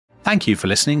Thank you for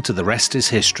listening to The Rest is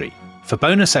History. For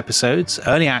bonus episodes,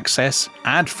 early access,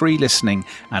 ad-free listening,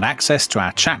 and access to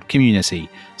our chat community,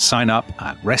 sign up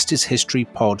at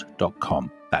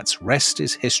restishistorypod.com. That's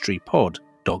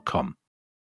restishistorypod.com.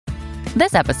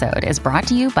 This episode is brought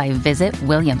to you by Visit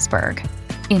Williamsburg.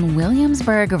 In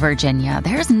Williamsburg, Virginia,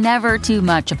 there's never too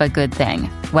much of a good thing.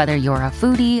 Whether you're a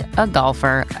foodie, a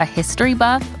golfer, a history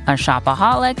buff, a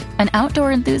shopaholic, an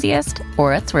outdoor enthusiast,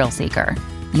 or a thrill seeker,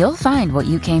 you'll find what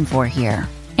you came for here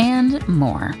and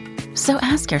more. So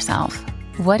ask yourself,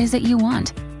 what is it you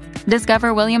want?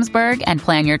 Discover Williamsburg and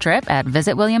plan your trip at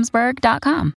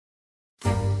visitwilliamsburg.com.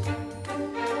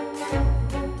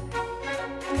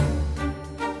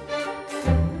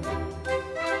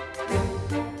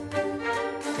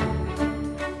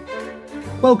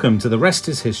 Welcome to The Rest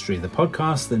is History, the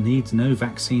podcast that needs no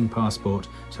vaccine passport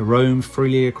to roam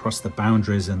freely across the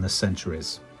boundaries and the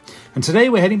centuries. And today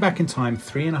we're heading back in time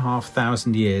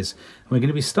 3,500 years, and we're going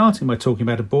to be starting by talking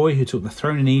about a boy who took the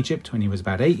throne in Egypt when he was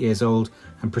about 8 years old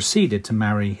and proceeded to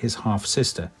marry his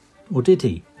half-sister. Or did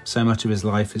he? So much of his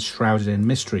life is shrouded in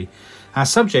mystery. Our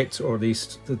subject, or at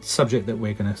least the subject that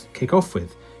we're going to kick off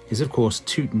with, is of course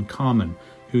Tutankhamun,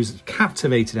 who's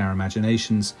captivated our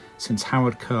imaginations since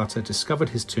Howard Carter discovered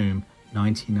his tomb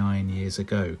 99 years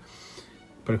ago.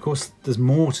 But of course, there's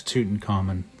more to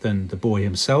Tutankhamun than the boy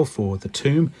himself or the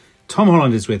tomb. Tom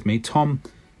Holland is with me. Tom,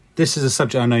 this is a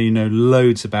subject I know you know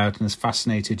loads about and has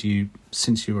fascinated you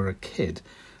since you were a kid.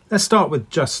 Let's start with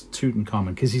just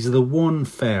Tutankhamun, because he's the one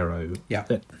pharaoh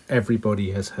that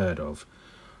everybody has heard of.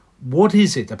 What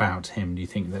is it about him, do you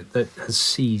think, that has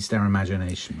seized our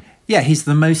imagination? Yeah, he's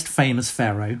the most famous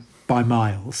pharaoh by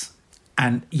miles.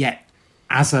 And yet,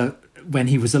 when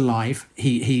he was alive,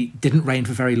 he didn't reign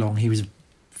for very long. He was a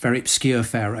very obscure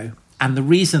pharaoh. And the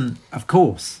reason, of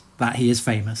course, that he is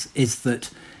famous is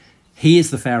that he is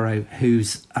the pharaoh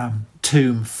whose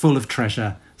tomb, full of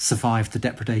treasure, survived the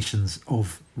depredations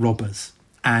of robbers.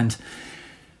 And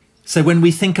so when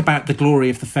we think about the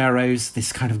glory of the pharaohs,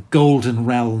 this kind of golden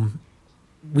realm,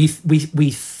 we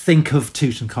think of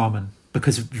Tutankhamun,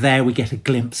 because there we get a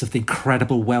glimpse of the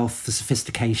incredible wealth, the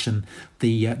sophistication,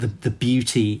 the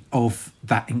beauty of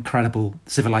that incredible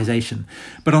civilization.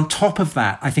 But on top of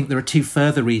that, I think there are two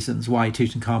further reasons why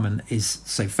Tutankhamun is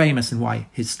so famous and why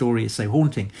his story is so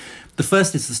haunting. The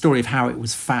first is the story of how it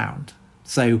was found.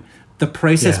 So the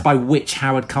process by which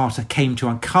Howard Carter came to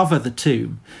uncover the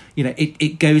tomb,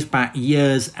 it goes back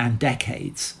years and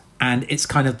decades. And it's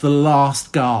kind of the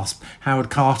last gasp. Howard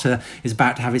Carter is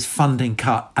about to have his funding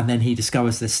cut, and then he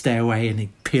discovers this stairway, and he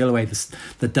peel away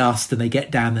the dust, and they get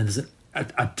down, and there's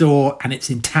a door, and it's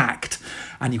intact.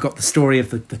 And you've got the story of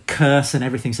the curse and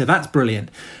everything. So that's brilliant.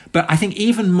 But I think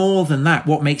even more than that,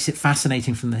 what makes it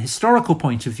fascinating from the historical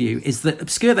point of view is that,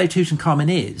 obscure though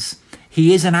Tutankhamun is,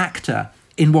 he is an actor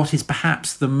in what is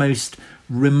perhaps the most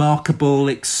remarkable,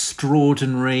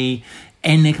 extraordinary,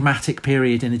 enigmatic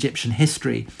period in Egyptian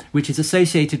history, which is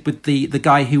associated with the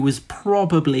guy who was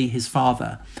probably his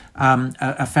father,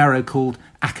 a pharaoh called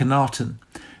Akhenaten,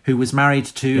 who was married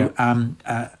to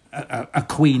a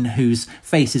queen whose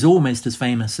face is almost as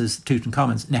famous as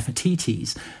Tutankhamun's,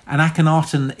 Nefertiti's. And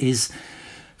Akhenaten is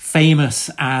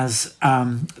famous as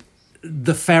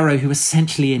the pharaoh who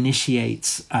essentially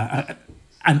initiates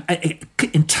an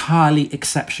entirely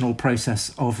exceptional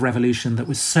process of revolution that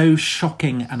was so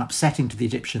shocking and upsetting to the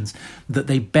Egyptians that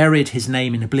they buried his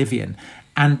name in oblivion.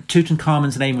 And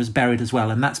Tutankhamun's name was buried as well,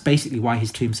 and that's basically why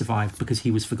his tomb survived, because he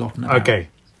was forgotten about. Okay,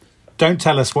 don't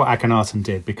tell us what Akhenaten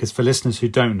did, because for listeners who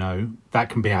don't know,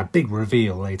 that can be our big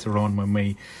reveal later on when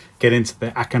we get into the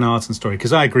Akhenaten story,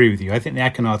 because I agree with you. I think the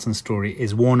Akhenaten story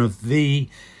is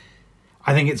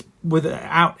I think it's,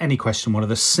 without any question, one of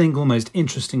the single most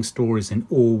interesting stories in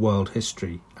all world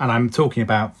history. And I'm talking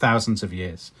about thousands of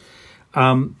years.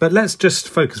 But let's just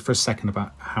focus for a second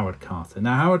about Howard Carter.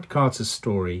 Now, Howard Carter's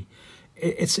story,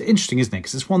 it's interesting, isn't it?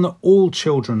 Because it's one that all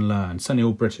children learn, certainly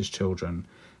all British children.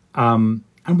 And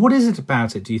what is it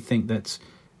about it, do you think, that,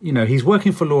 he's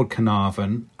working for Lord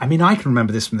Carnarvon? I mean, I can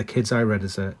remember this from the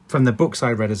books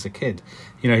I read as a kid.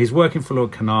 He's working for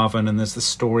Lord Carnarvon, and there's the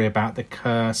story about the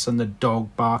curse and the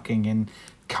dog barking in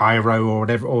Cairo or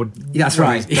whatever, or that's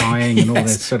right, he's dying and all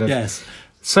this sort of. Yes.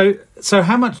 So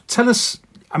how much? Tell us.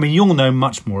 I mean, you'll know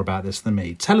much more about this than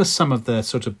me. Tell us some of the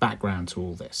sort of background to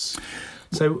all this.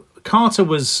 So Carter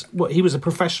was he was a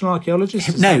professional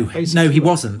archaeologist? No, he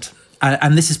wasn't.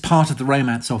 And this is part of the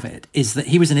romance of it, is that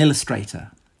he was an illustrator.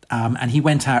 And he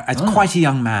went out as quite a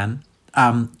young man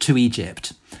to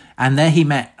Egypt. And there he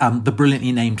met the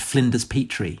brilliantly named Flinders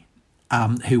Petrie,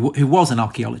 who was an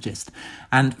archaeologist.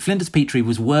 And Flinders Petrie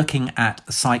was working at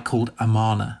a site called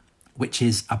Amarna, which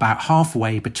is about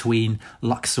halfway between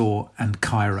Luxor and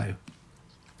Cairo.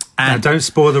 And now, don't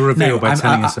spoil the reveal by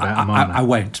telling us about Amarna. I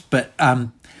won't, but...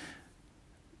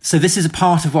 So this is a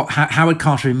part of what Howard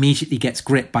Carter immediately gets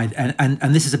gripped by,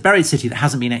 and this is a buried city that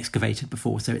hasn't been excavated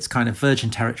before, so it's kind of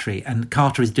virgin territory, and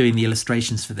Carter is doing the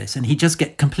illustrations for this, and he just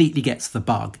completely gets the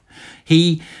bug.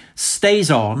 He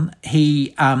stays on,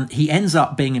 he ends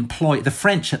up being employed. The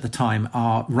French at the time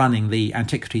are running the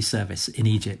Antiquities Service in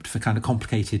Egypt for kind of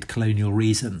complicated colonial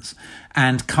reasons,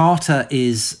 and Carter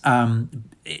is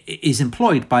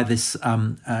employed by this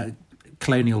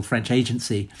colonial French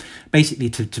agency, basically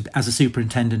to as a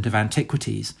superintendent of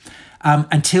antiquities,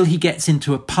 until he gets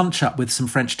into a punch-up with some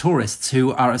French tourists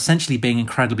who are essentially being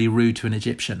incredibly rude to an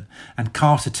Egyptian, and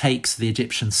Carter takes the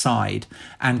Egyptian side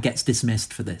and gets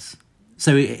dismissed for this.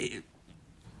 So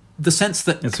the sense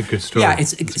that it's a good story. Yeah,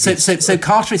 so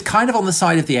Carter is kind of on the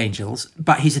side of the angels,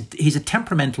 but he's a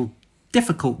temperamental,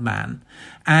 difficult man,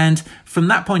 and from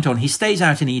that point on he stays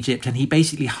out in Egypt, and he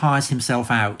basically hires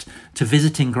himself out to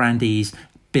visiting grandees,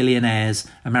 billionaires,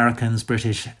 Americans,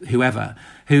 British, whoever,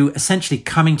 who essentially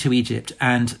coming to Egypt,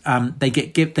 and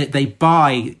they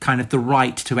buy kind of the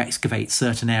right to excavate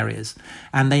certain areas,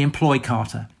 and they employ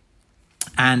Carter.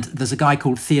 And there's a guy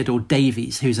called Theodore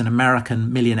Davies, who's an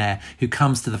American millionaire, who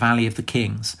comes to the Valley of the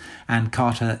Kings, and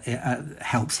Carter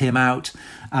helps him out.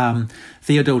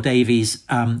 Theodore Davies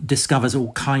discovers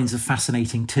all kinds of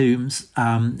fascinating tombs.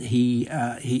 He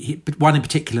one in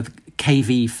particular,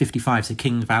 KV 55, so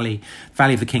Valley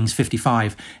of the Kings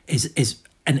 55, is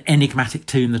an enigmatic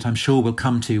tomb that I'm sure we'll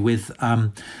come to, with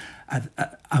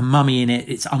a mummy in it.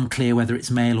 It's unclear whether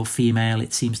it's male or female. There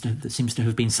seems to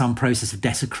have been some process of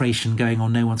desecration going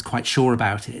on. No one's quite sure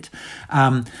about it.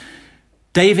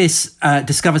 Davis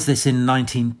discovers this in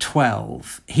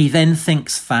 1912. He then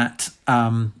thinks that,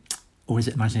 or is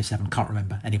it 1907? Can't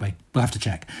remember. Anyway, we'll have to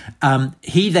check.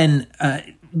 He then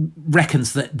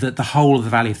reckons that the whole of the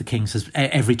Valley of the Kings,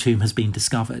 every tomb has been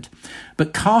discovered.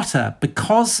 But Carter,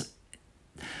 because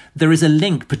there is a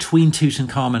link between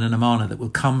Tutankhamun and Amarna that we'll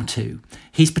come to,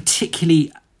 he's particularly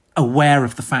aware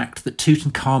of the fact that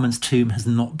Tutankhamun's tomb has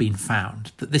not been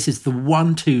found, that this is the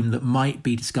one tomb that might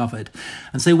be discovered.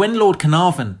 And so when Lord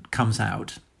Carnarvon comes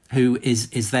out, who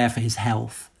is there for his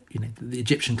health, the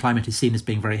Egyptian climate is seen as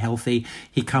being very healthy,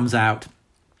 he comes out,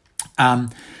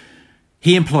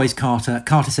 he employs Carter.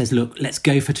 Carter says, look, let's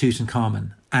go for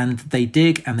Tutankhamun. And they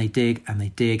dig and they dig and they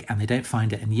dig and they don't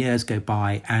find it, and years go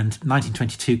by, and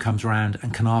 1922 comes around,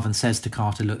 and Carnarvon says to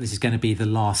Carter, look, this is going to be the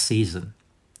last season.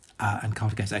 And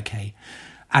Carter goes, okay.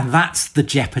 And that's the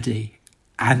jeopardy.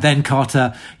 And then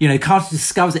Carter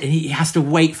discovers it, and he has to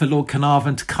wait for Lord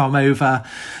Carnarvon to come over.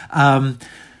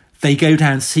 They go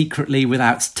down secretly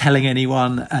without telling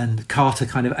anyone, and Carter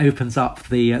kind of opens up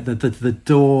the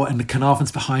door, and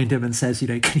Carnarvon's behind him and says,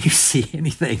 can you see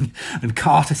anything? And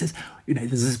Carter says, there's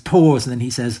this pause, and then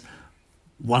he says,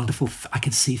 wonderful, I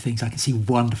can see things, I can see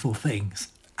wonderful things.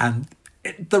 And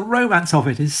the romance of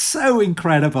it is so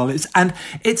incredible. It's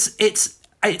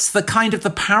the kind of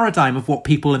the paradigm of what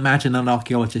people imagine an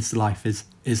archaeologist's life is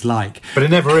like. But it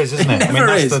never is, isn't it? It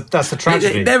never is. That's the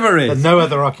tragedy. It never is. That no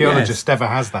other archaeologist ever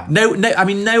has that.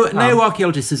 No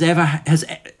archaeologist has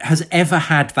ever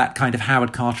had that kind of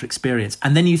Howard Carter experience.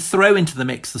 And then you throw into the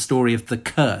mix the story of the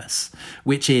curse,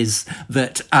 which is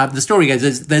that the story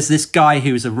goes, there's this guy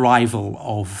who's a rival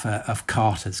of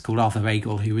Carter's called Arthur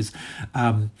Weigel, who was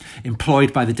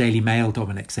employed by the Daily Mail,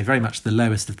 Dominic, so very much the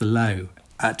lowest of the low.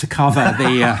 To cover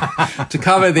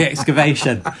the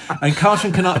excavation, and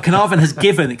Carnarvon has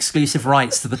given exclusive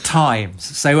rights to the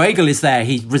Times. So Weigel is there.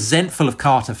 He's resentful of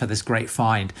Carter for this great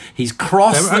find. He's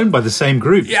crossed. They were owned by the same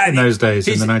group in those days,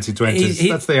 in the 1920s.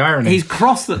 That's the irony. He's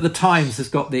crossed that the Times has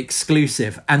got the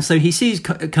exclusive, and so he sees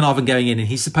Carnarvon going in, and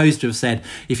he's supposed to have said,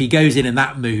 if he goes in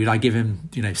that mood, I give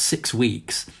him 6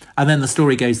 weeks. And then the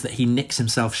story goes that he nicks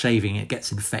himself shaving, it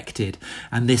gets infected,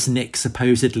 and this nick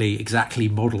supposedly exactly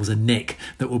models a nick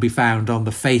that will be found on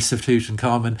the face of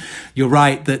Tutankhamun. You're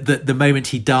right that the moment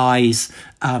he dies,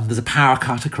 there's a power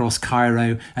cut across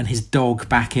Cairo, and his dog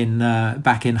back in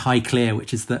Highclere,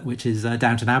 which is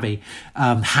Downton Abbey,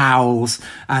 howls,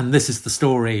 and this is the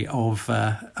story of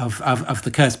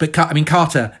the curse. But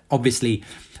Carter, obviously,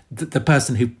 the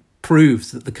person who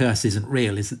proves that the curse isn't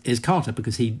real is Carter,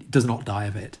 because he does not die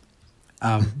of it.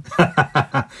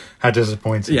 How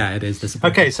disappointing. Yeah, it is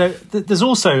disappointing. Okay, so there's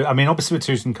also, obviously with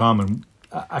Tutankhamun,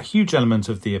 a huge element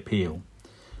of the appeal,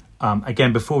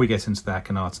 again, before we get into the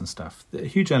Akhenaten and stuff, a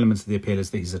huge element of the appeal is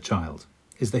that he's a child,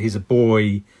 is that he's a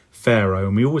boy pharaoh,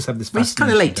 and we always have this fascination. He's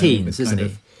kind of late teens, isn't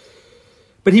he?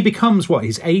 But he becomes,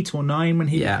 he's 8 or 9 when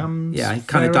he becomes he kind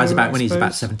pharaoh, of dies when he's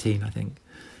about 17, I think.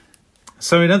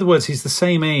 So in other words, he's the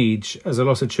same age as a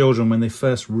lot of children when they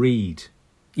first read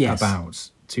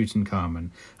about Tutankhamun.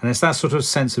 And it's that sort of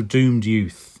sense of doomed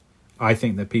youth, I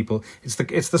think, that people...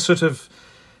 It's the sort of...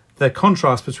 The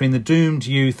contrast between the doomed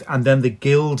youth and then the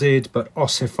gilded but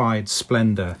ossified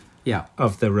splendour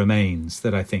of the remains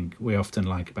that I think we often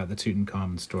like about the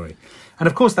Tutankhamun story. And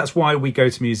of course, that's why we go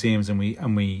to museums and we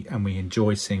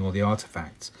enjoy seeing all the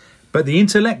artefacts. But the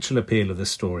intellectual appeal of the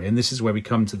story, and this is where we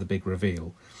come to the big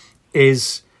reveal,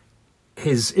 is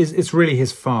it's really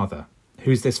his father,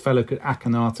 who's this fellow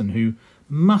Akhenaten, who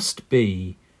must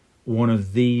be one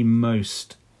of the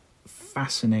most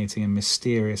fascinating and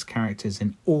mysterious characters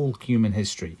in all human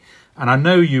history. And I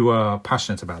know you are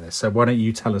passionate about this, so why don't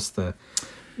you tell us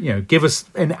give us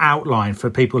an outline for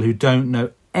people who don't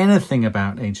know anything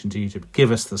about ancient Egypt. Give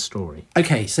us the story.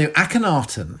 Okay, so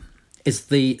Akhenaten is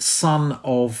the son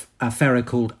of a pharaoh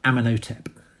called Amenhotep,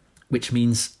 which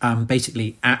means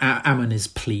basically Amun is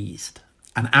pleased.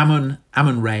 And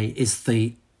Amun-Re is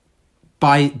the...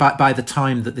 By the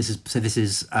time that this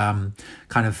is kind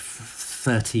of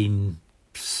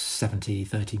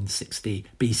 1360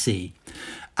 BC.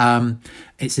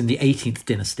 It's in the 18th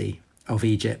dynasty of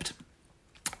Egypt.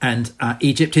 And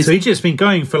Egypt is... So Egypt's been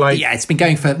going for it's been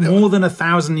going for... more than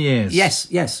 1,000 years. Yes.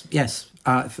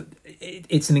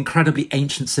 It's an incredibly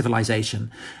ancient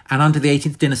civilization. And under the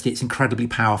 18th dynasty, it's incredibly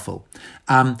powerful.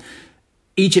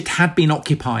 Egypt had been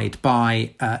occupied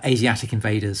by Asiatic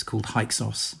invaders called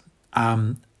Hyksos.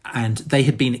 And they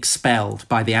had been expelled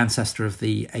by the ancestor of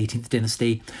the 18th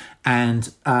dynasty.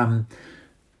 And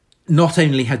not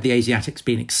only had the Asiatics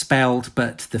been expelled,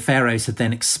 but the pharaohs had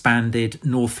then expanded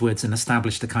northwards and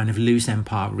established a kind of loose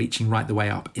empire reaching right the way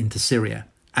up into Syria.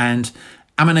 And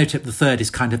Amenhotep III is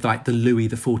kind of like the Louis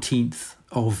XIV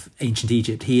of ancient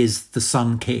Egypt. He is the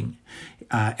Sun King.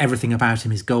 Everything about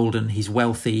him is golden. He's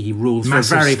wealthy. He rules massive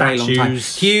for a very, very long time.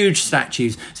 Statues. Huge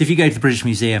statues. So if you go to the British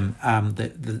Museum,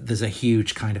 there's a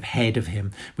huge kind of head of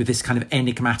him with this kind of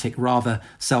enigmatic, rather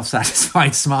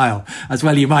self-satisfied smile, as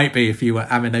well you might be if you were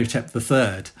Amenhotep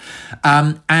III.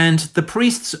 And the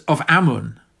priests of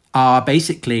Amun are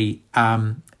basically,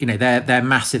 they're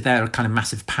massive. They're a kind of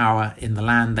massive power in the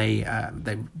land. They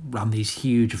run these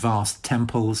huge, vast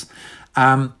temples.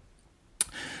 And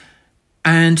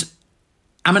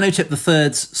Amenhotep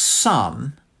III's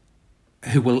son,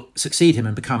 who will succeed him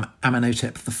and become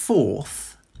Amenhotep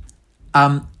IV,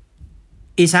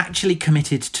 is actually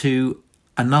committed to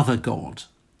another god.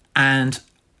 And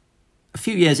a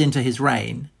few years into his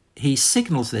reign, he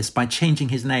signals this by changing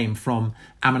his name from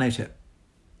Amenhotep,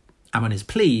 Amun is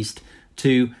pleased,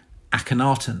 to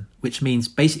Akhenaten, which means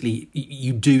basically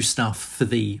you do stuff for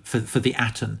the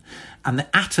Aten. And the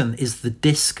Aten is the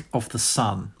disk of the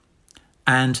sun.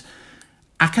 And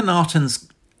Akhenaten's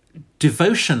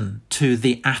devotion to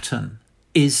the Aten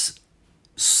is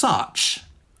such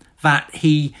that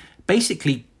he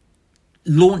basically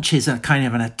launches a kind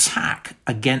of an attack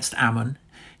against Amun.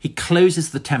 He closes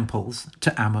the temples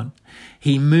to Amun.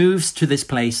 He moves to this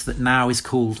place that now is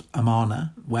called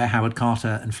Amarna, where Howard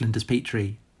Carter and Flinders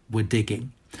Petrie were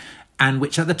digging, and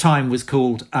which at the time was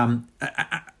called,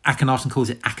 Akhenaten calls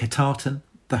it Akhetaten,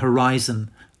 the horizon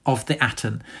of the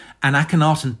Aten. And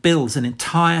Akhenaten builds an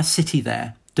entire city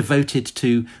there devoted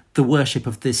to the worship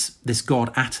of this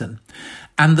god Aten.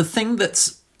 And the thing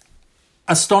that's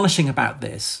astonishing about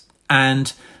this,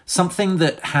 and something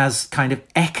that has kind of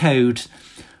echoed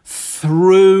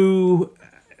through,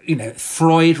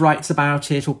 Freud writes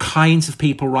about it, all kinds of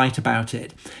people write about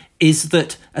it, is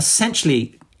that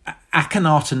essentially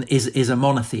Akhenaten is a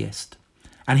monotheist.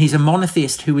 And he's a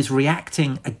monotheist who is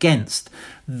reacting against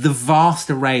the vast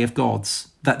array of gods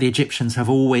that the Egyptians have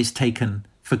always taken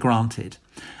for granted.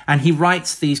 And he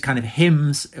writes these kind of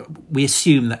hymns. We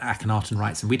assume that Akhenaten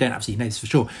writes them. We don't absolutely know this for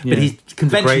sure. Yeah. But he's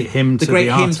conventionally... The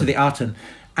great hymn to the Aten.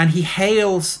 And he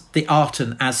hails the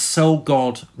Aten as sole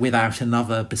god without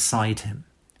another beside him.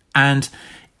 And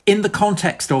in the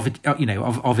context of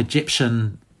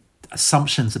Egyptian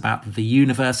assumptions about the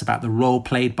universe, about the role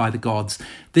played by the gods,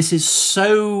 this is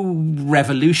so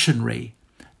revolutionary,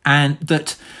 and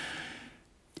that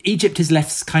Egypt is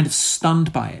left kind of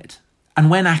stunned by it. And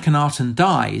when Akhenaten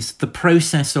dies, the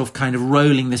process of kind of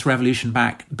rolling this revolution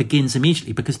back begins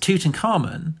immediately, because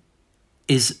Tutankhamun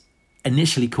is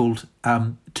initially called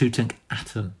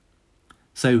Tutankhaten.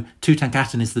 So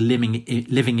Tutankhaten is the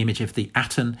living image of the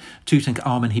Aten.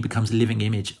 Tutankhamun, he becomes a living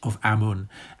image of Amun.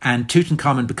 And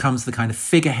Tutankhamun becomes the kind of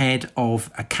figurehead of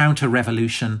a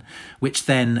counter-revolution, which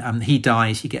then he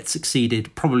dies. He gets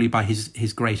succeeded probably by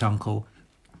his great-uncle,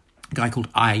 a guy called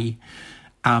Ai.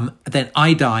 Then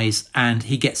Ai dies, and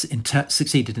he gets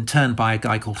succeeded in turn by a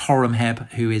guy called Horemheb,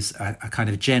 who is a kind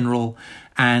of general.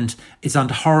 And it's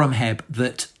under Horemheb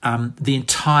that the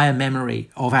entire memory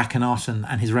of Akhenaten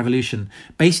and his revolution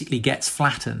basically gets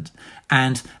flattened.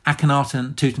 And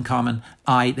Akhenaten, Tutankhamun,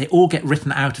 Ai, they all get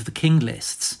written out of the king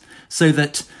lists. So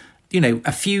that,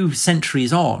 a few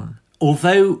centuries on,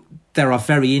 although there are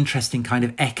very interesting kind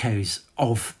of echoes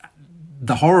of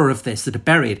the horror of this that are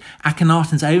buried,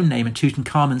 Akhenaten's own name and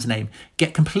Tutankhamun's name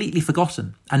get completely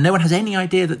forgotten. And no one has any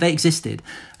idea that they existed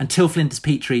until Flinders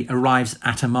Petrie arrives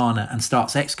at Amarna and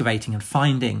starts excavating and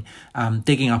finding,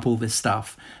 digging up all this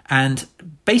stuff. And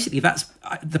basically that's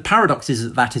the paradox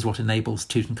is that is what enables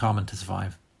Tutankhamun to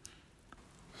survive.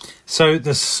 So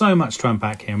there's so much to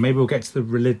unpack here. Maybe we'll get to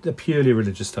the purely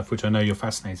religious stuff, which I know you're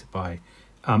fascinated by,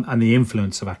 and the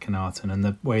influence of Akhenaten and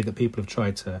the way that people have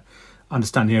tried to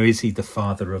understand, is he the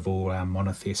father of all our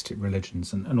monotheistic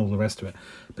religions and all the rest of it.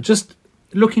 But just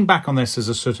looking back on this as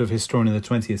a sort of historian of the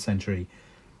 20th century,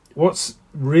 what's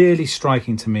really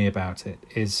striking to me about it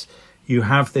is you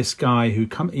have this guy who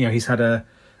he's had a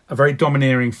very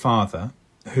domineering father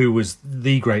who was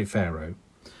the great pharaoh,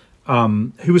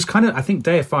 who was kind of, I think,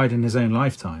 deified in his own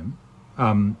lifetime,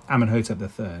 Amenhotep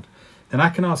III. Then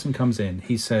Akhenaten comes in.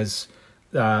 He says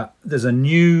there's a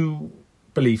new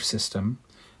belief system,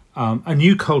 a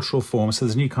new cultural form. So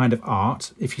there's a new kind of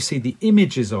art. If you see the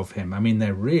images of him,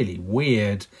 they're really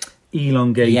weird,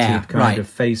 elongated kind of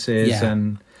faces. Yeah.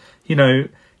 And,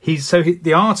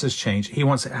 the art has changed. He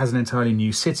has an entirely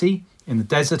new city in the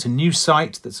desert, a new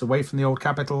site that's away from the old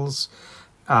capitals.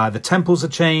 The temples are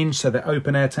changed, so they're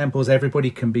open-air temples.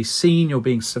 Everybody can be seen. You're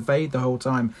being surveyed the whole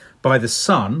time by the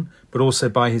sun, but also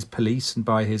by his police and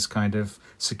by his kind of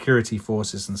security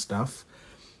forces and stuff.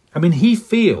 He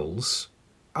feels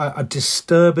a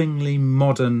disturbingly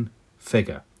modern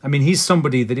figure. He's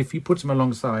somebody that if you put him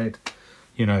alongside,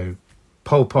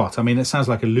 Pol Pot, it sounds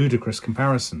like a ludicrous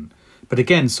comparison. But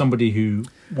again, somebody who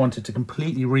wanted to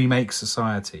completely remake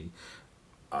society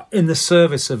in the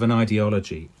service of an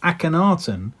ideology.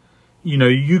 Akhenaten,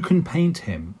 you can paint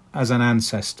him as an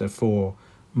ancestor for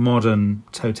modern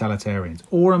totalitarians,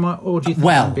 or do you think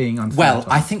I'm being unfair? Well,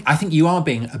 I think you are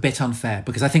being a bit unfair,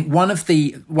 because I think one of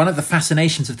the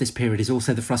fascinations of this period is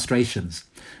also the frustrations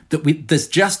that there's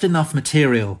just enough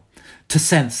material to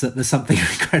sense that there's something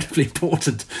incredibly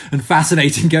important and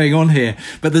fascinating going on here,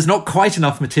 but there's not quite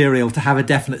enough material to have a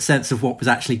definite sense of what was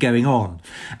actually going on,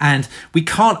 and we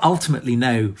can't ultimately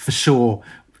know for sure,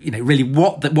 really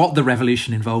what the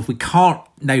revolution involved. We can't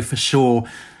know for sure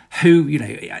who,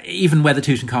 even whether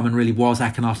Tutankhamun really was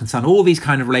Akhenaten's son. All these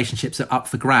kind of relationships are up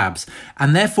for grabs.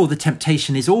 And therefore the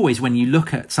temptation is always, when you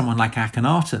look at someone like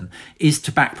Akhenaten, is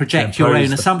to back project your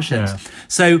own assumptions. Yeah.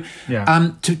 So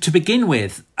to begin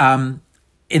with, in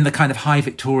the kind of high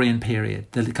Victorian period,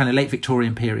 the kind of late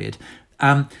Victorian period,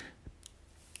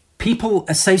 people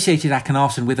associated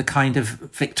Akhenaten with a kind of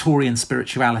Victorian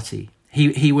spirituality.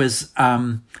 He was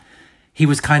kind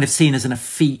of seen as an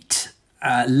effete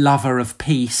lover of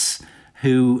peace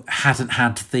who hadn't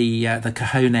had the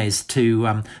cojones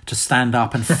to stand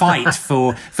up and fight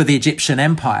for the Egyptian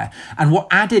Empire. And what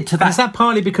added to that... Is that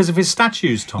partly because of his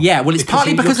statues, Tom? Yeah, well, it's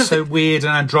partly because of so weird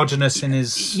and androgynous in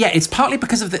his... Yeah, it's partly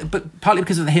because of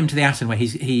the hymn to the Aten, where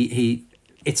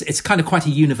it's kind of quite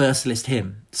a universalist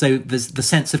hymn. So there's the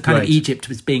sense of kind of Egypt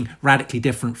as being radically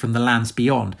different from the lands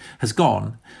beyond has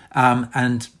gone.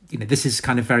 And this is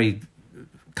kind of very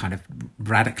kind of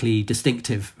radically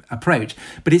distinctive approach.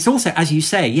 But it's also, as you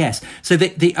say, yes. So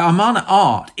the Amarna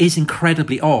art is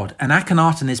incredibly odd, and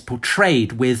Akhenaten is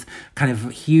portrayed with kind of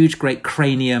a huge, great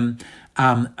cranium,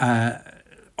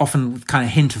 often with kind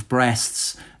of hint of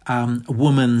breasts, a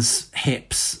woman's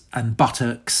hips and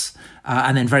buttocks,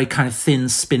 and then very kind of thin,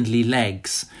 spindly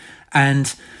legs.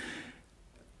 And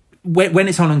when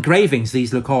it's on engravings,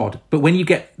 these look odd, but when you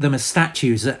get them as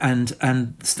statues and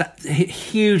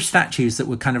huge statues that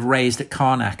were kind of raised at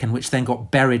Karnak and which then got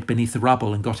buried beneath the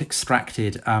rubble and got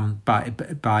extracted by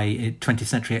 20th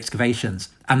century excavations,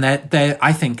 and they're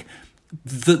I think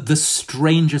the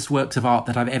strangest works of art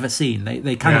that I've ever seen.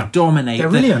 They kind of dominate. They're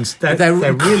really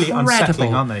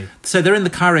unsettling, aren't they? So they're in the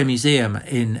Cairo Museum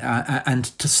and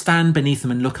to stand beneath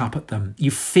them and look up at them, you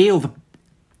feel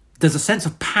there's a sense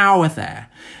of power there.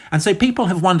 And so people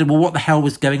have wondered, well, what the hell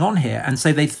was going on here? And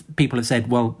so people have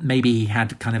said, well, maybe he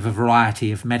had kind of a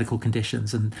variety of medical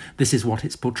conditions and this is what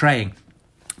it's portraying.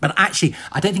 But actually,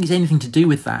 I don't think it's anything to do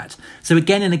with that. So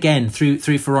again and again, through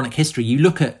pharaonic history, you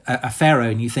look at a pharaoh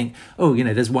and you think, oh,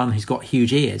 there's one who's got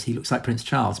huge ears. He looks like Prince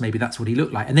Charles. Maybe that's what he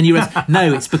looked like. And then you realize,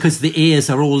 no, it's because the ears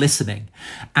are all listening.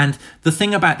 And the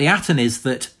thing about the Aten is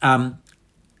that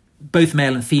both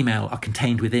male and female are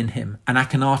contained within him, and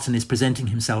Akhenaten is presenting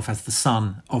himself as the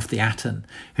son of the Aten,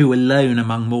 who alone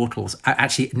among mortals,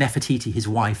 actually Nefertiti, his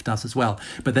wife, does as well,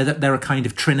 but they're a kind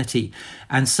of trinity.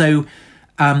 And so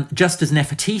just as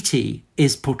Nefertiti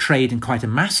is portrayed in quite a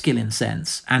masculine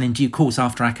sense, and in due course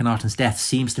after Akhenaten's death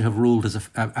seems to have ruled as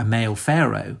a male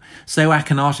pharaoh, so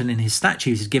Akhenaten in his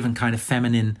statues is given kind of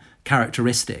feminine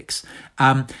characteristics.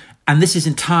 And this is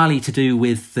entirely to do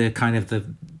with the kind of the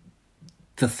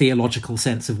theological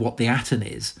sense of what the Aten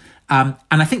is, and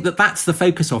I think that that's the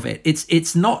focus of it.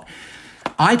 It's not.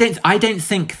 I don't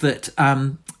think that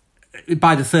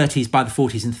by the 30s, by the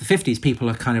 40s, into the 50s, people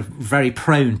are kind of very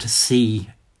prone to see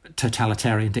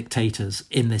totalitarian dictators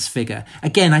in this figure.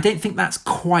 Again, I don't think that's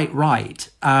quite right,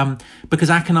 because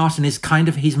Akhenaten is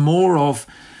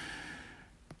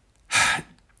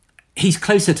he's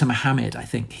closer to Muhammad. I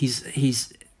think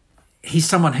he's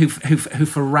someone who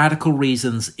for radical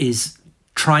reasons is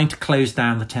trying to close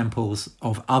down the temples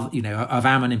of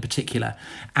Ammon in particular,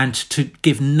 and to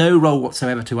give no role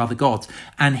whatsoever to other gods.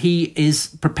 And he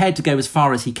is prepared to go as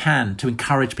far as he can to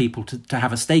encourage people to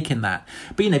have a stake in that.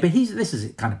 But this is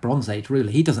a kind of Bronze Age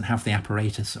ruler. He doesn't have the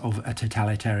apparatus of a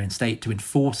totalitarian state to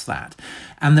enforce that.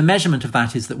 And the measurement of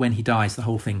that is that when he dies, the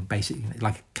whole thing basically,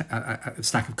 like a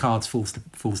stack of cards,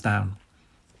 falls down.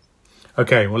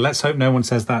 Okay, well, let's hope no one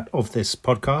says that of this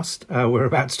podcast. We're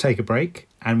about to take a break,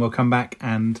 and we'll come back,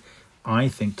 and I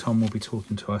think Tom will be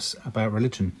talking to us about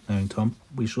religion. Knowing Tom,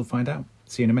 we shall find out.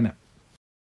 See you in a minute.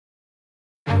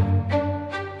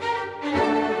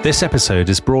 This episode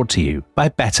is brought to you by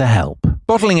BetterHelp.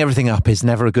 Bottling everything up is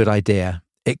never a good idea.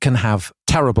 It can have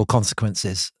terrible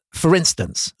consequences. For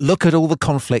instance, look at all the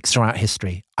conflicts throughout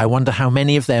history. I wonder how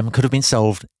many of them could have been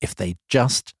solved if they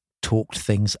just talked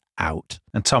things out.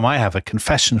 And Tom, I have a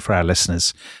confession for our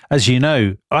listeners. As you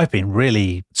know, I've been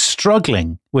really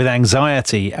struggling with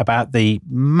anxiety about the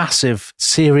massive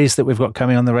series that we've got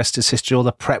coming on The Rest is History, all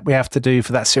the prep we have to do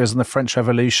for that series on the French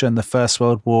Revolution, the First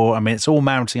World War. I mean, it's all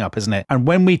mounting up, isn't it? And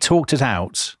when we talked it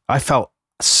out, I felt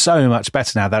so much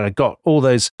better now that I got all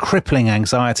those crippling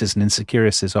anxieties and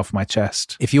insecurities off my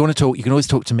chest. If you want to talk, you can always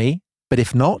talk to me. But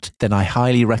if not, then I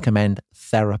highly recommend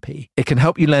therapy. It can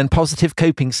help you learn positive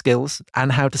coping skills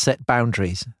and how to set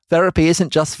boundaries. Therapy isn't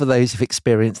just for those who've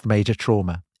experienced major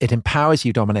trauma. It empowers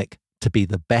you, Dominic, to be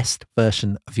the best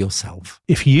version of yourself.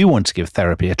 If you want to give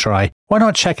therapy a try, why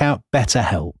not check out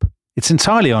BetterHelp? It's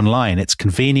entirely online, it's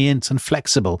convenient and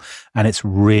flexible, and it's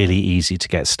really easy to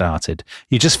get started.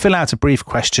 You just fill out a brief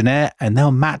questionnaire and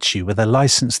they'll match you with a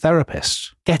licensed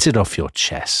therapist. Get it off your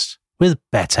chest with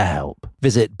BetterHelp.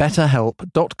 Visit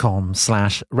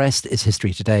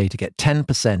betterhelp.com/restishistory today to get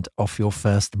 10% off your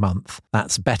first month.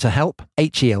 That's BetterHelp,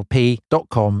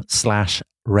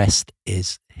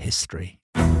 HELP.com/restishistory.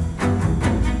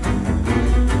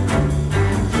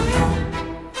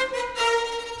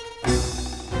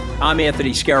 I'm Anthony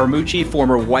Scaramucci,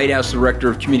 former White House Director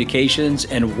of Communications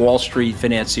and Wall Street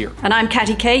financier. And I'm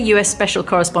Katty Kay, US Special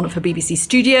Correspondent for BBC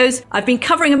Studios. I've been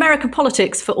covering American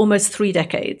politics for almost 3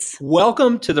 decades.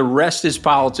 Welcome to The Rest is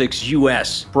Politics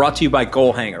US, brought to you by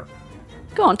Goalhanger.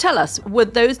 Go on, tell us, were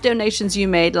those donations you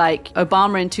made, like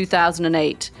Obama in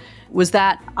 2008, was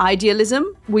that idealism?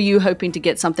 Were you hoping to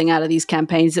get something out of these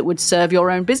campaigns that would serve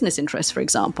your own business interests, for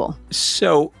example?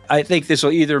 So I think this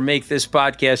will either make this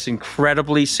podcast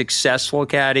incredibly successful,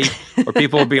 Katty, or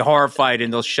people will be horrified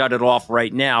and they'll shut it off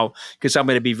right now because I'm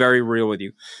going to be very real with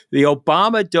you. The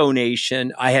Obama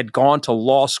donation, I had gone to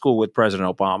law school with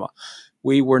President Obama.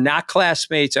 We were not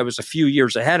classmates. I was a few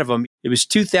years ahead of him. It was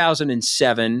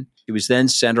 2007. He was then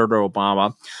Senator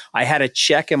Obama. I had a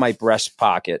check in my breast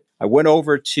pocket. I went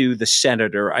over to the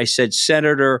senator. I said,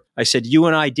 Senator, you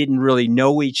and I didn't really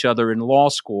know each other in law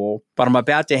school, but I'm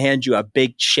about to hand you a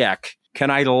big check.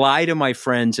 Can I lie to my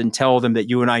friends and tell them that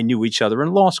you and I knew each other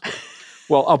in law school?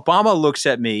 Well, Obama looks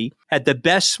at me, had the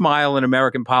best smile in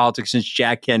American politics since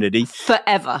Jack Kennedy.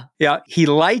 Forever. Yeah, he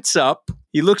lights up.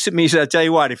 He looks at me and says, I'll tell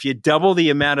you what, if you double the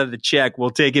amount of the check,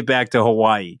 we'll take it back to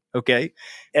Hawaii. Okay.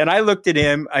 And I looked at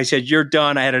him. I said, you're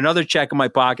done. I had another check in my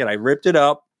pocket. I ripped it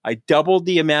up. I doubled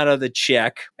the amount of the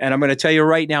check. And I'm going to tell you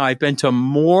right now, I've been to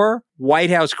more White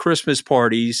House Christmas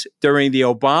parties during the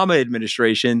Obama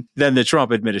administration than the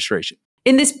Trump administration.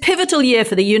 In this pivotal year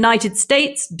for the United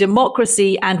States,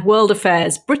 democracy, and world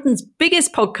affairs, Britain's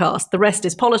biggest podcast, The Rest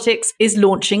is Politics, is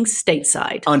launching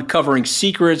stateside. Uncovering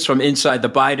secrets from inside the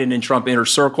Biden and Trump inner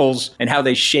circles and how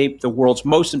they shape the world's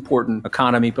most important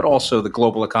economy, but also the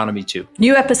global economy too.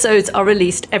 New episodes are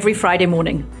released every Friday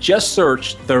morning. Just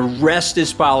search The Rest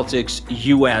is Politics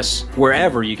US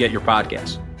wherever you get your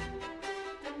podcasts.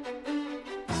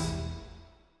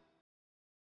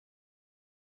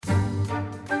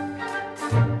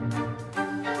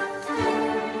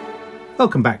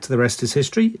 Welcome back to The Rest is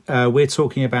History. We started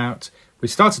talking about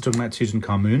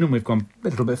Tutankhamun, and we've gone a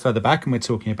little bit further back, and we're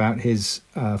talking about his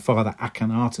father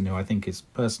Akhenaten, who I think is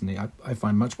personally, I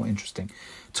find much more interesting.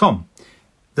 Tom,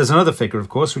 there's another figure, of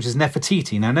course, which is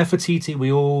Nefertiti. Now, Nefertiti,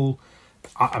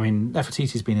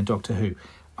 Nefertiti's been in Doctor Who.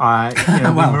 Well,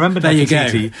 we remember there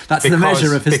Nefertiti. You go. That's the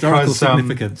measure of historical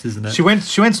significance, isn't it? She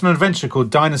went on an adventure called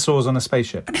Dinosaurs on a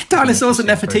Spaceship. Dinosaurs and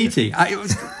Nefertiti. It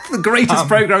was the greatest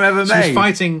program ever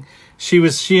made.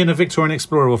 She and a Victorian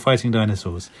explorer were fighting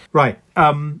dinosaurs. Right.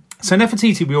 So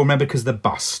Nefertiti we all remember because the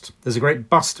bust. There's a great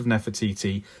bust of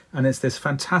Nefertiti, and it's this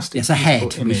fantastic it's a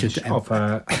head. image of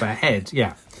her head.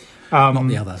 Yeah. Not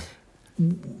the other.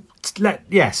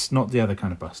 Yes, not the other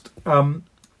kind of bust.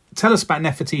 Tell us about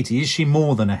Nefertiti. Is she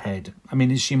more than a head? I mean,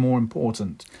 is she more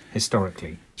important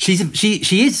historically? She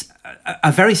is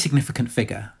a very significant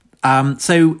figure.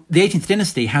 So the 18th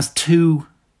dynasty has two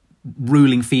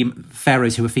ruling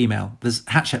pharaohs who are female. There's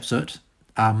Hatshepsut,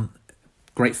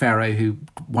 great pharaoh who,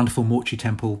 wonderful mortuary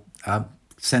temple,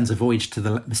 sends a voyage to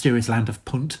the mysterious land of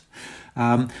Punt.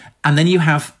 And then you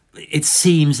have, it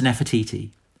seems,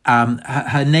 Nefertiti.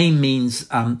 Her name means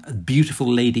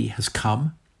beautiful lady has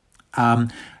come.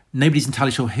 Nobody's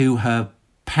entirely sure who her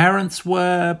parents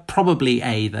were. Probably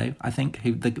though, I think,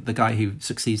 who the guy who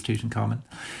succeeds Tutankhamun.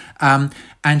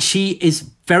 And she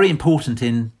is very important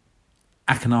in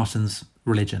Akhenaten's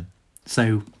religion.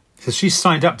 So she's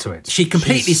signed up to it. She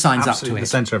completely signs up to it. The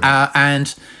centre of it.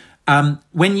 And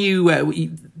when you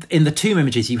in the tomb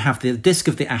images, you have the disc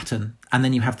of the Aten, and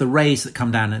then you have the rays that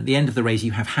come down. And at the end of the rays,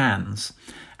 you have hands.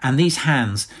 And these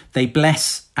hands, they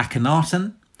bless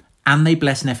Akhenaten and they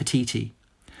bless Nefertiti.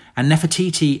 And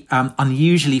Nefertiti,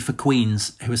 unusually for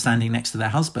queens who are standing next to their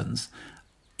husbands,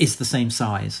 is the same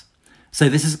size. So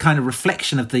this is a kind of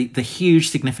reflection of the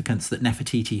huge significance that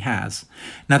Nefertiti has.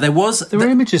 Now there were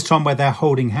images, Tom, where they're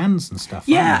holding hands and stuff.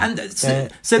 Yeah, and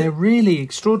they're really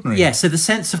extraordinary. Yeah, so the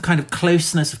sense of kind of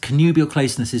closeness, of connubial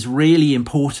closeness, is really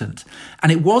important.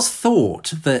 And it was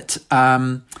thought that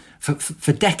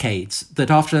for decades, that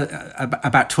after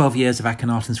about 12 years of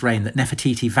Akhenaten's reign, that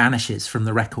Nefertiti vanishes from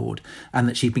the record and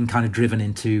that she'd been kind of driven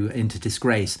into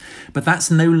disgrace. But that's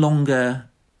no longer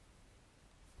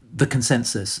the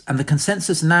consensus. And the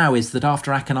consensus now is that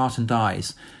after Akhenaten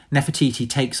dies, Nefertiti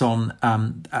takes on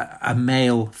a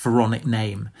male pharaonic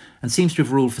name and seems to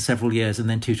have ruled for several years, and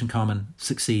then Tutankhamun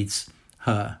succeeds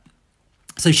her.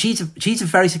 So she's a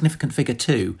very significant figure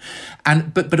too,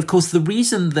 but of course the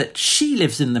reason that she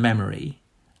lives in the memory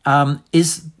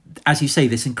is, as you say,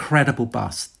 this incredible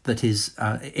bust that is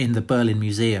in the Berlin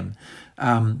Museum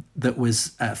that was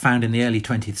found in the early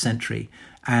 20th century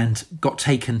and got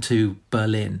taken to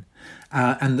Berlin,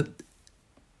 and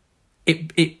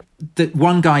the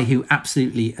one guy who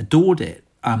absolutely adored it,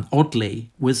 oddly,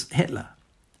 was Hitler.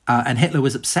 And Hitler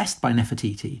was obsessed by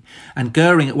Nefertiti. And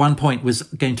Goering at one point was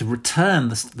going to return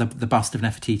the bust of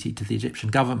Nefertiti to the Egyptian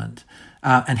government.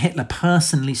 And Hitler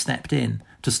personally stepped in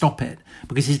to stop it,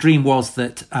 because his dream was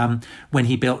that when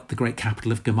he built the great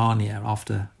capital of Germania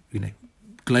after,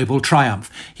 global triumph,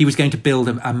 he was going to build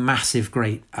a massive,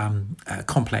 great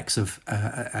complex of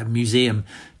a museum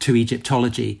to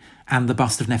Egyptology. And the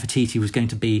bust of Nefertiti was going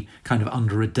to be kind of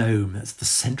under a dome. That's the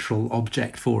central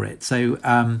object for it. So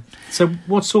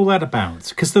what's all that about?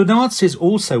 Because the Nazis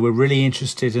also were really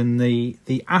interested in the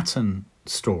Aten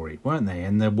story, weren't they?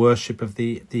 And the worship of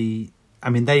the. I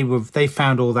mean, they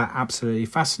found all that absolutely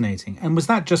fascinating. And was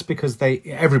that just because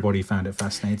everybody found it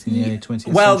fascinating in the early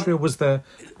 20th century, or was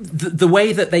the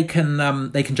way that they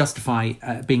can justify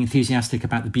being enthusiastic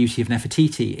about the beauty of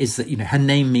Nefertiti is that her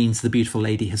name means the beautiful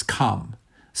lady has come.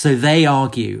 So they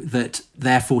argue that,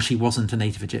 therefore, she wasn't a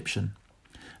native Egyptian.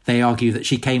 They argue that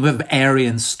she came of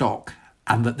Aryan stock,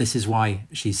 and that this is why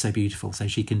she's so beautiful, so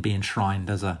she can be enshrined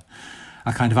as a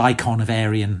kind of icon of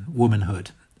Aryan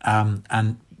womanhood.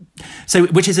 And so,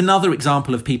 which is another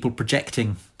example of people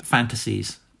projecting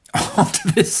fantasies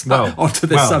onto this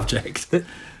subject.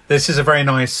 This is a very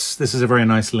nice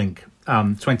link.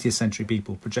 20th century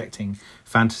people projecting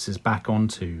fantasies back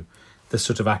onto the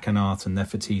sort of Akhenaten,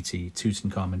 Nefertiti,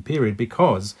 Tutankhamun period,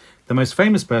 because the most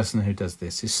famous person who does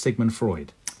this is Sigmund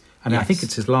Freud. And yes. I think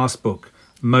it's his last book,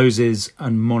 Moses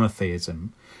and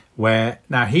Monotheism, where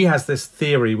now he has this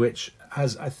theory which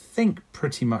has, I think,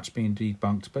 pretty much been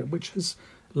debunked, but which has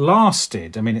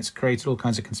lasted. I mean, it's created all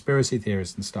kinds of conspiracy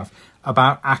theories and stuff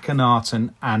about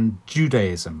Akhenaten and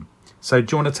Judaism. So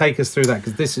do you want to take us through that?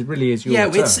 Because this really is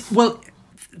your turf.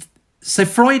 So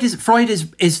Freud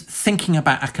is thinking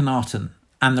about Akhenaten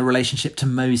and the relationship to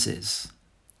Moses,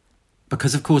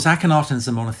 because of course Akhenaten is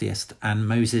a monotheist and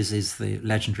Moses is the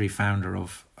legendary founder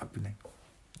of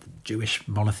Jewish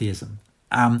monotheism.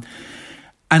 And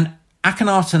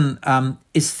Akhenaten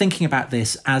is thinking about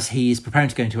this as he is preparing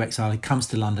to go into exile. He comes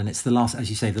to London. It's the last, as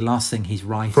you say, the last thing he's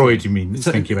writing. Freud, you mean?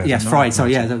 Thinking about yes, it. Freud.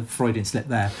 Sorry, yeah, the Freudian slip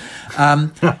there.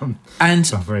 And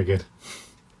oh, very good.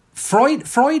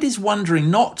 Freud is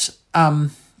wondering not.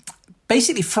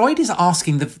 Basically, Freud is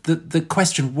asking the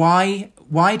question: why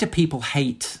do people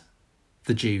hate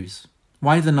the Jews?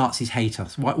 Why do the Nazis hate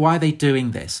us? Why are they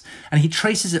doing this? And he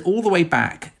traces it all the way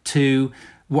back to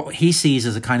what he sees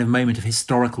as a kind of moment of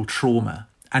historical trauma.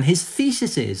 And his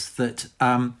thesis is that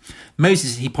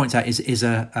Moses, he points out, is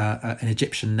an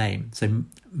Egyptian name. So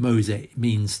Moses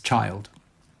means child.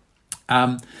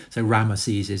 So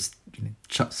Ramesses is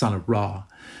son of Ra.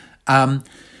 And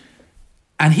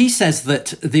he says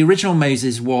that the original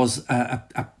Moses was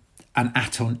an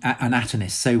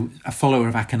Atonist, so a follower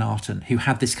of Akhenaten, who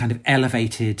had this kind of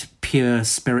elevated, pure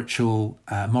spiritual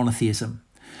monotheism.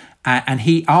 And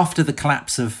he, after the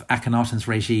collapse of Akhenaten's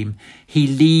regime, he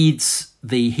leads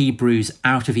the Hebrews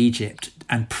out of Egypt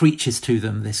and preaches to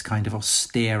them this kind of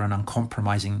austere and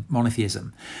uncompromising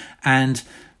monotheism. And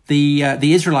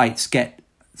the Israelites get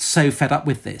so fed up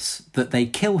with this that they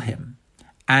kill him,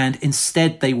 and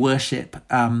instead they worship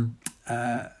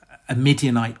a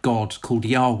Midianite god called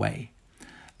Yahweh.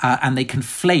 And they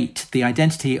conflate the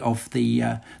identity of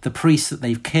the priest that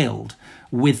they've killed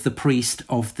with the priest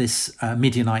of this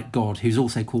Midianite god, who's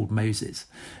also called Moses,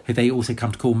 who they also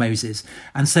come to call Moses.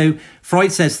 And so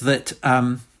Freud says that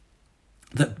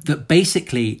that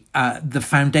basically the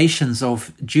foundations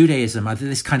of Judaism are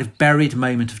this kind of buried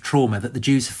moment of trauma that the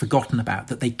Jews have forgotten about,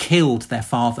 that they killed their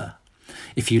father,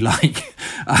 if you like.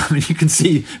 You can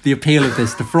see the appeal of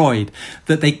this to Freud,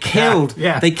 that they killed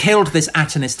they killed this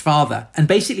Atonist father. And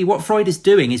basically what Freud is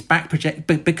doing is back project,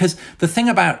 because the thing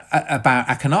about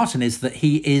Akhenaten is that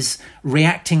he is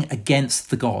reacting against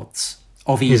the gods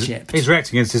of Egypt. He's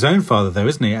reacting against his own father, though,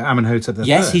 isn't he? Amenhotep III.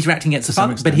 Yes, he's reacting against the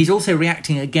father, but he's also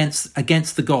reacting against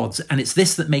the gods, and it's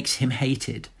this that makes him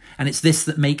hated. And it's this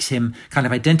that makes him kind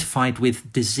of identified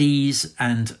with disease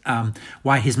and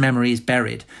why his memory is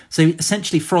buried. So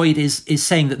essentially, Freud is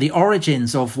saying that the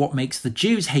origins of what makes the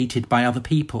Jews hated by other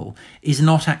people is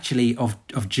not actually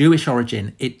of Jewish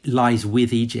origin. It lies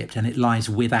with Egypt, and it lies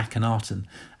with Akhenaten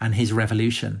and his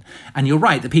revolution. And you're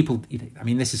right, the people, I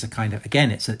mean, this is a kind of, again,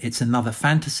 it's another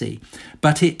fantasy,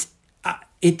 but it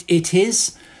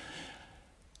is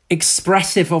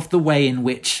expressive of the way in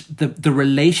which the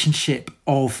relationship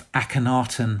of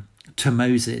Akhenaten to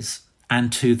Moses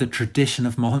and to the tradition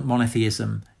of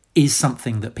monotheism is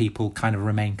something that people kind of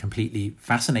remain completely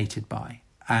fascinated by.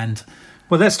 And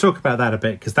well, let's talk about that a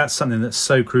bit, because that's something that's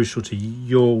so crucial to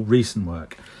your recent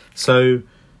work. So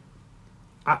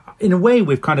in a way,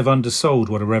 we've kind of undersold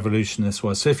what a revolution this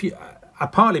was. So if you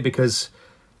partly because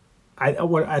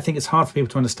I think it's hard for people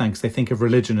to understand, because they think of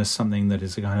religion as something that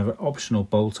is a kind of optional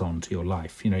bolt-on to your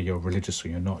life. You're religious or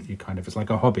you're not. It's like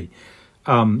a hobby.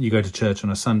 You go to church on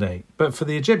a Sunday. But for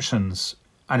the Egyptians,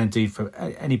 and indeed for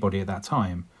anybody at that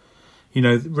time,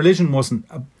 religion wasn't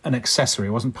an accessory.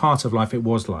 It wasn't part of life. It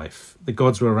was life. The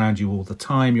gods were around you all the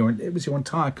time. It was your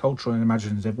entire cultural and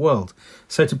imaginative world.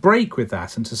 So to break with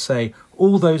that and to say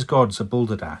all those gods are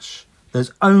balderdash,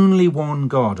 there's only one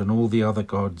God and all the other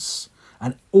gods,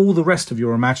 and all the rest of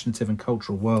your imaginative and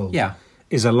cultural world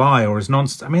is a lie or is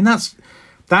nonsense. I mean, that's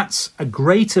a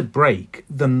greater break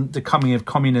than the coming of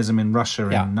communism in Russia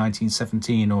in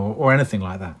 1917 or anything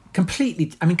like that.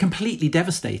 Completely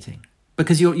devastating,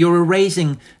 because you're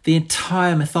erasing the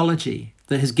entire mythology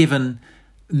that has given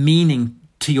meaning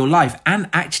to your life, and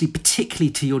actually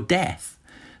particularly to your death.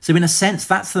 So in a sense,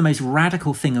 that's the most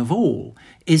radical thing of all,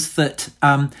 is that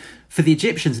for the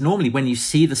Egyptians, normally when you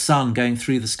see the sun going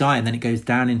through the sky and then it goes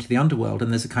down into the underworld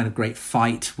and there's a kind of great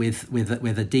fight with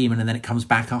a demon and then it comes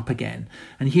back up again.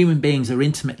 And human beings are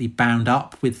intimately bound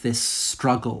up with this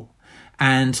struggle.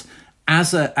 And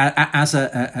as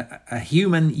a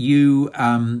human, you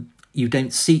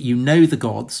don't see, you know the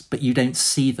gods, but you don't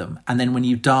see them. And then when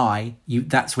you die,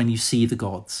 that's when you see the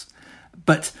gods.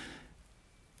 But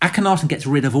Akhenaten gets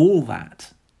rid of all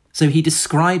that. So he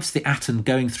describes the Aten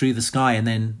going through the sky and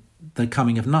then the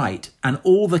coming of night, and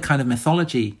all the kind of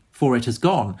mythology for it has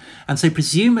gone. And so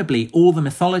presumably all the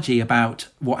mythology about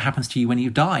what happens to you when you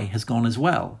die has gone as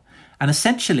well. And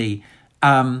essentially,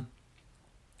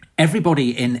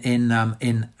 everybody in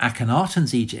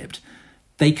Akhenaten's Egypt,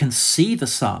 they can see the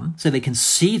sun, so they can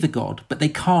see the god, but they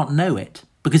can't know it,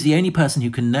 because the only person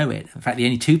who can know it, in fact, the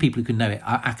only two people who can know it,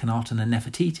 are Akhenaten and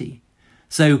Nefertiti.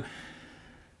 So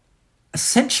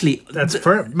essentially,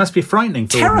 must be frightening,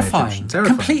 terrifying,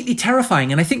 completely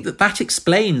terrifying. And I think that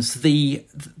explains the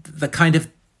kind of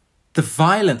the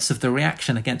violence of the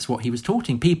reaction against what he was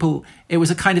talking. People, it was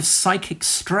a kind of psychic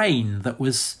strain that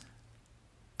was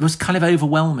kind of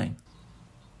overwhelming.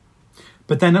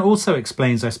 But then it also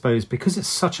explains, I suppose, because it's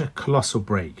such a colossal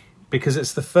break, because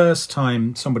it's the first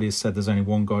time somebody has said there's only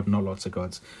one God, not lots of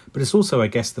gods. But it's also, I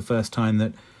guess, the first time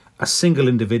that a single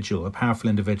individual, a powerful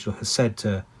individual, has said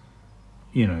to,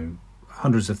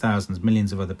 hundreds of thousands,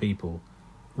 millions of other people,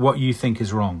 what you think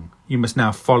is wrong. You must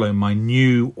now follow my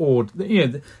new order.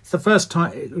 It's the first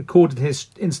time recorded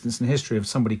instance in history of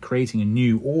somebody creating a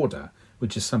new order,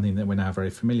 which is something that we're now very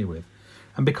familiar with.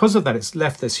 And because of that, it's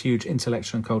left this huge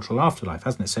intellectual and cultural afterlife,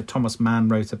 hasn't it? So Thomas Mann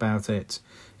wrote about it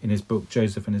in his book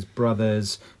Joseph and His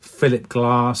Brothers. Philip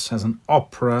Glass has an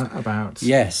opera about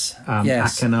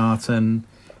Akhenaten.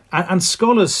 And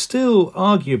scholars still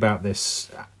argue about this,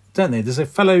 don't they? There's a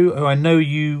fellow who I know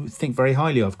you think very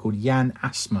highly of called Jan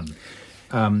Assmann,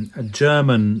 a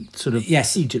German sort of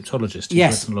Egyptologist who's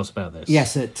written a lot about this.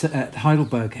 Yes, at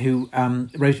Heidelberg, who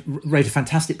wrote a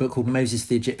fantastic book called Moses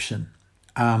the Egyptian,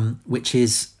 which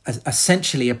is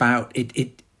essentially about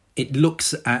it. It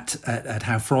looks at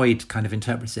how Freud kind of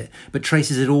interprets it, but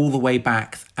traces it all the way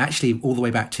back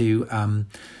to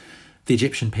the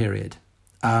Egyptian period.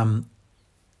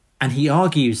 And he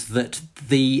argues that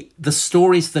the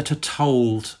stories that are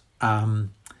told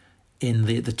in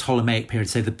the Ptolemaic period,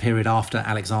 so the period after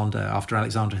Alexander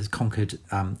has conquered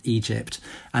Egypt,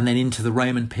 and then into the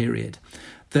Roman period,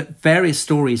 that various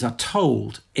stories are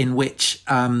told in which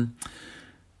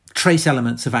trace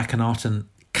elements of Akhenaten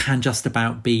can just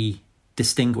about be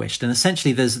distinguished. And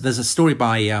essentially there's a story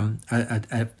by an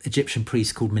Egyptian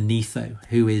priest called Manetho,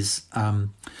 who is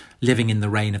living in the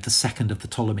reign of the second of the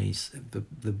Ptolemies,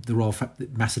 the royal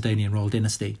Macedonian royal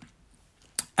dynasty.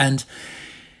 And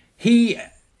Manetho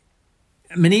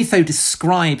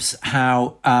describes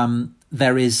how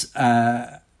there is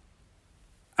a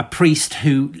priest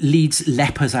who leads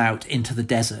lepers out into the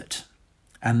desert.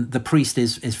 And the priest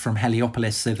is from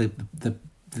Heliopolis, so the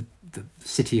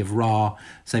city of Ra.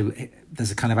 So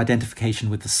there's a kind of identification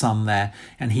with the sun there.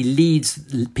 And he leads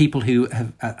people who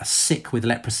are sick with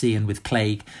leprosy and with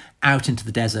plague out into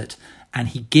the desert. And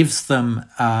he gives them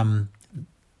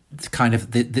kind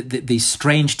of these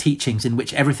strange teachings in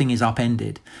which everything is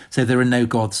upended. So there are no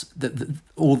gods.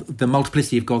 All the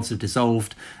multiplicity of gods have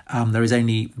dissolved. There is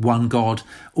only one God.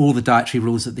 All the dietary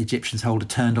rules that the Egyptians hold are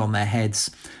turned on their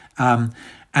heads.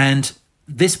 And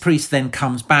this priest then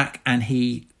comes back and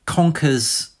he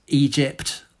conquers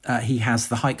Egypt. He has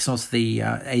the Hyksos, the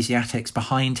Asiatics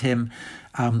behind him.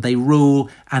 They rule,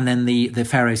 and then the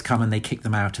pharaohs come and they kick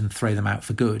them out and throw them out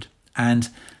for good. And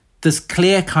there's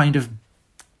clear kind of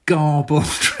garbled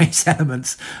trace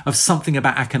elements of something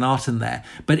about Akhenaten there.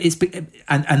 But it's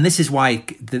and this is why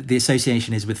the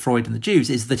association is with Freud and the Jews,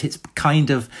 is that it's kind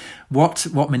of what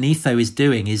Manetho is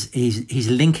doing is he's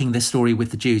linking this story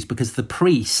with the Jews, because the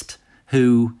priest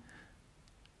who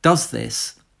does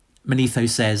this, Manetho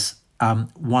says,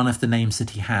 one of the names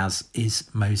that he has is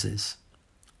Moses.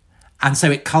 And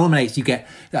so it culminates, you get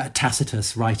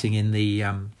Tacitus writing in the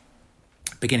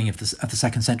beginning of the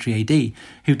 2nd century AD,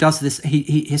 who does this.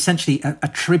 He essentially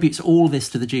attributes all this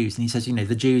to the Jews, and he says,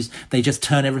 the Jews, they just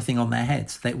turn everything on their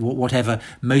heads. Whatever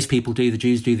most people do, the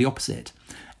Jews do the opposite.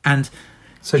 And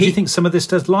so, do you think some of this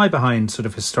does lie behind sort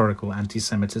of historical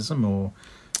anti-Semitism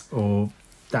or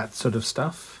that sort of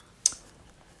stuff?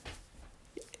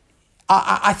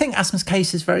 I think Assmann's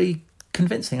case is very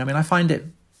convincing. I mean, I find it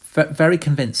very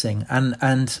convincing,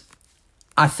 and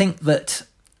I think that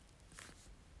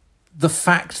the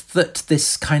fact that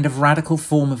this kind of radical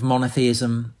form of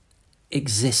monotheism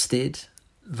existed,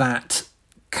 that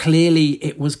clearly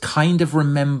it was kind of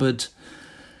remembered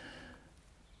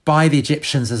by the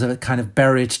Egyptians as a kind of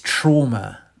buried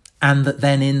trauma, and that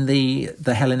then in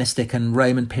the Hellenistic and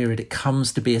Roman period it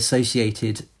comes to be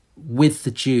associated with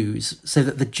the Jews, so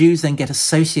that the Jews then get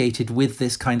associated with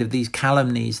this kind of these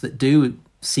calumnies that do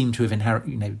seem to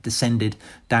have descended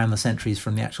down the centuries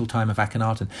from the actual time of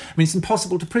Akhenaten. I mean, it's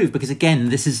impossible to prove, because again,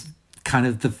 this is kind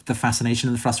of the fascination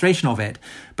and the frustration of it.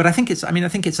 But I think it's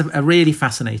a really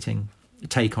fascinating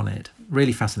take on it.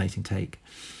 Really fascinating take.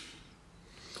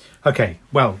 Okay,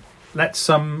 well, let's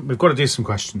we've got to do some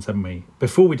questions, haven't we?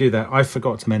 Before we do that, I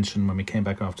forgot to mention when we came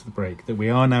back after the break that we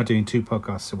are now doing 2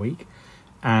 podcasts a week.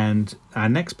 And our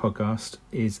next podcast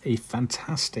is a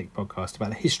fantastic podcast about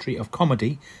the history of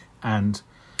comedy and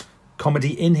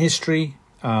comedy in history,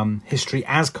 history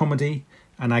as comedy,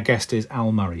 and our guest is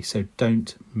Al Murray, so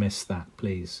don't miss that,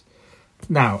 please.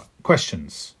 Now,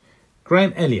 questions.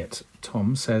 Graham Elliott,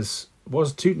 Tom, says,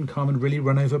 was Tutankhamun really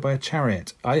run over by a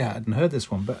chariot? I hadn't heard this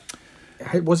one, but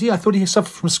Was he? I thought he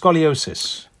suffered from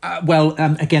scoliosis.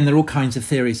 Again, there are all kinds of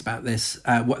theories about this.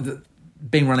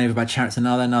 Being run over by chariots,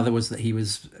 another was that he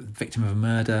was a victim of a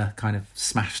murder, kind of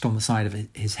smashed on the side of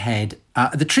his head.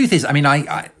 The truth is, I mean, I'm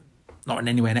not in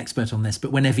any way an expert on this,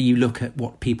 but whenever you look at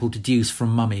what people deduce from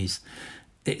mummies,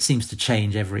 it seems to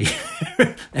change every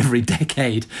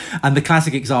decade. And the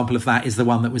classic example of that is the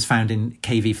one that was found in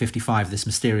KV 55, this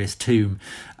mysterious tomb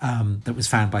that was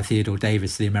found by Theodore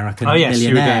Davis, the American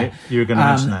millionaire. You were going to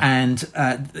mention that.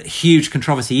 And huge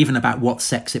controversy even about what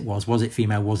sex it was. Was it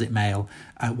female? Was it male?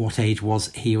 At what age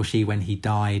was he or she when he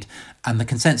died? And the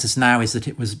consensus now is that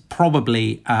it was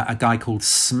probably a guy called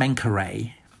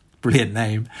Smenkhare, brilliant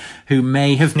name, who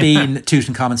may have been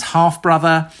Tutankhamun's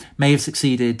half-brother, may have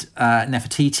succeeded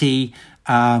Nefertiti.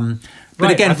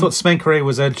 But again, I thought Smenkhare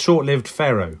was a short-lived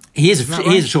pharaoh. He is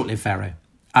a short-lived pharaoh,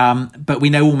 but we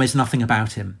know almost nothing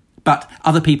about him. But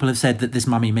other people have said that this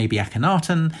mummy may be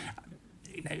Akhenaten,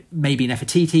 maybe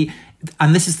Nefertiti.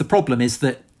 And this is the problem, is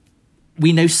that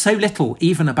we know so little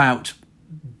even about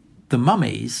the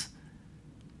mummies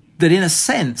that in a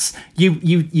sense,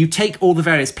 you take all the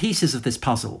various pieces of this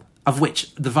puzzle, of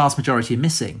which the vast majority are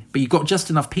missing, but you've got just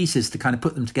enough pieces to kind of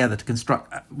put them together to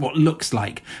construct what looks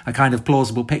like a kind of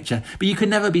plausible picture, but you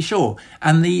can never be sure.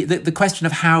 And the question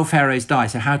of how pharaohs die,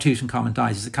 so how Tutankhamun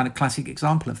dies, is a kind of classic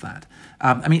example of that.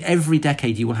 I mean, every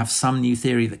decade you will have some new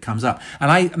theory that comes up.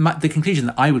 And the conclusion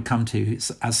that I would come to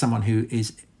as someone who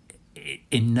is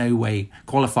in no way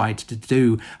qualified to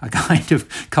do a kind of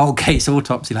cold case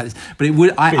autopsy like this, but it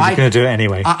would. You're going to do it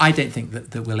anyway. I don't think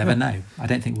that we'll ever know. I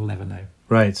don't think we'll ever know.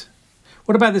 Right.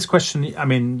 What about this question? I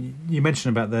mean, you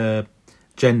mentioned about the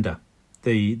gender,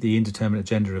 the indeterminate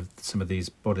gender of some of these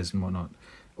bodies and whatnot,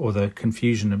 or the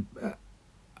confusion.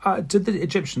 Did the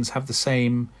Egyptians have the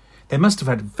same? They must have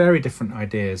had very different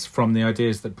ideas from the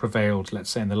ideas that prevailed, let's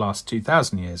say, in the last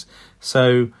 2,000 years.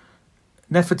 So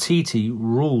Nefertiti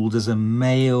ruled as a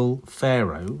male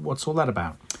pharaoh. What's all that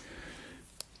about?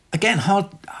 Again,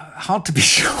 hard to be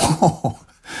sure,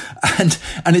 and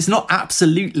it's not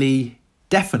absolutely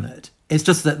definite. It's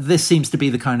just that this seems to be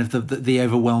the kind of the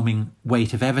overwhelming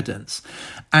weight of evidence,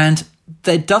 and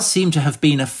there does seem to have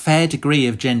been a fair degree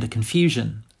of gender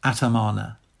confusion at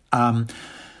Amarna.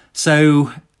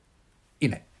 So,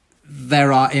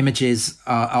 there are images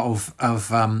of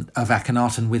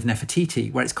Akhenaten with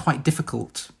Nefertiti where it's quite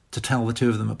difficult to tell the two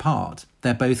of them apart.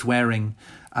 They're both wearing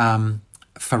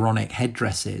pharaonic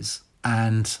headdresses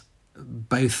and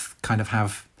both kind of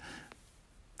have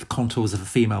the contours of a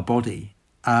female body.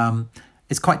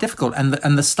 It's quite difficult, and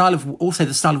the style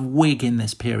of wig in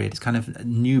this period is kind of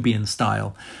Nubian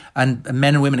style, and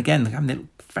men and women again, they look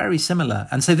very similar,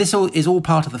 and so this is all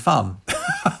part of the fun.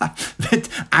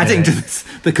 Adding to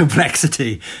the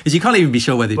complexity is you can't even be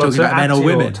sure whether you're talking about men or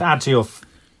women. To add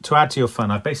to your fun,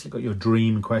 I've basically got your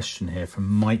dream question here from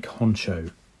Mike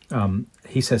Honcho.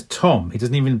 He says, Tom, he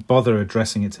doesn't even bother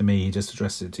addressing it to me, he just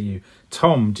addresses it to you.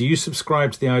 Tom, do you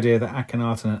subscribe to the idea that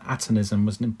Akhenaten and Atonism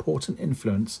was an important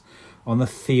influence on the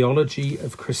theology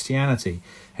of Christianity?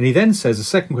 And he then says a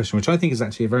second question, which I think is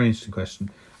actually a very interesting question.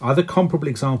 Are there comparable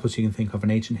examples you can think of in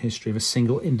ancient history of a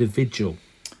single individual,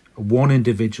 one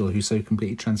individual who so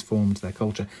completely transformed their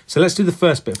culture? So let's do the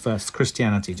first bit first,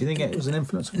 Christianity. Do you think it was an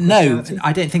influence on Christianity? No,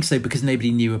 I don't think so, because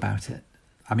nobody knew about it.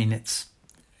 I mean, it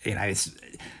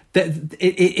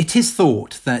is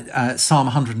thought that Psalm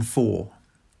 104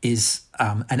 is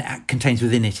contains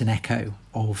within it an echo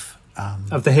of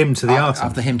the hymn to the Arton.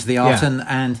 Of the hymn to the Arton,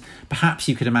 and perhaps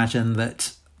you could imagine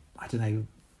that, I don't know,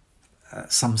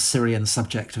 some Syrian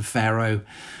subject of Pharaoh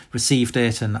received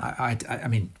it, and I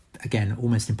mean, again,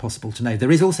 almost impossible to know.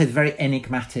 There is also the very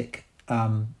enigmatic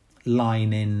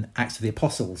line in Acts of the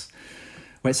Apostles,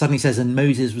 where it suddenly says, "And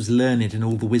Moses was learned in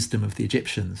all the wisdom of the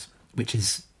Egyptians," which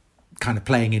is kind of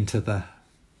playing into the,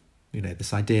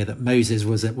 this idea that Moses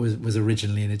was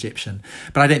originally an Egyptian.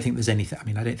 But I don't think there's anything. I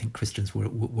mean, I don't think Christians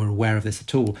were aware of this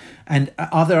at all. And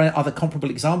are there other comparable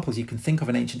examples you can think of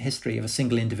in ancient history of a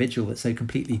single individual that so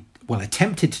completely,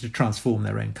 attempted to transform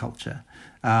their own culture?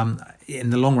 In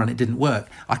the long run, it didn't work.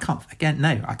 I can't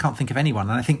think of anyone.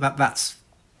 And I think that's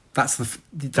the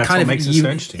kind what of makes it so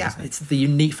interesting. Yeah, it's the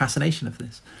unique fascination of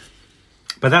this.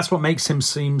 But that's what makes him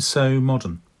seem so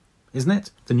modern, isn't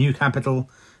it? The new capital,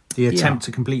 the attempt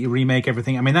to completely remake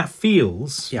everything. I mean, that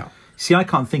feels... Yeah. See, I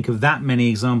can't think of that many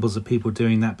examples of people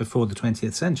doing that before the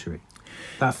 20th century.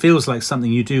 That feels like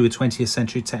something you do with 20th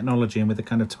century technology and with a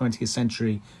kind of 20th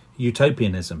century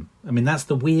utopianism. I mean, that's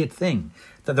the weird thing,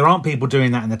 that there aren't people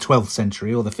doing that in the 12th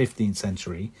century or the 15th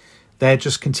century. They're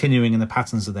just continuing in the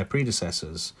patterns of their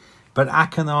predecessors. But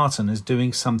Akhenaten is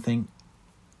doing something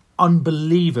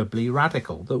unbelievably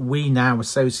radical that we now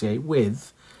associate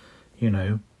with,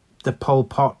 the Pol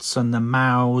Pots and the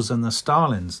Maos and the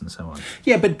Stalins and so on.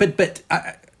 Yeah, but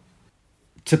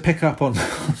to pick up on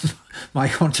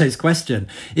Mike Honcho's question,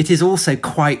 it is also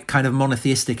quite kind of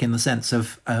monotheistic in the sense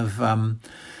of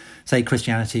say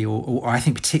Christianity or I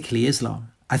think particularly Islam.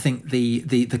 I think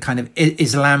the kind of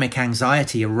Islamic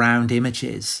anxiety around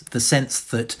images, the sense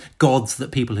that gods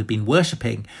that people have been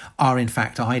worshipping are in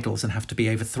fact idols and have to be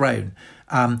overthrown.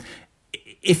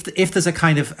 If there's a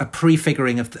kind of a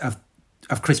prefiguring of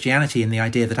Christianity in the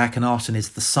idea that Akhenaten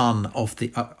is the son of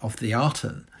the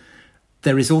Aten,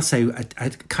 there is also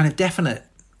a kind of definite,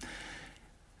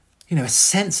 a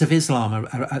sense of Islam,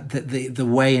 the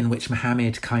way in which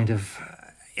Muhammad kind of,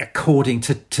 according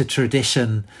to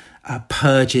tradition,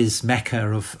 purges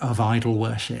Mecca of idol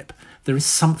worship. There is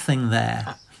something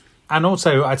there. And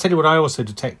also, I tell you what I also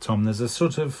detect, Tom, there's a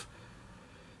sort of,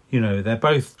 they're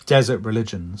both desert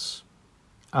religions.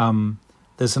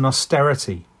 There's an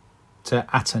austerity to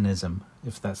Atenism,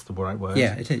 if that's the right word.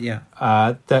 Yeah, it is, yeah.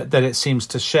 That it seems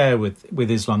to share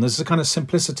with Islam. There's a kind of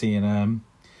simplicity and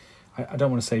I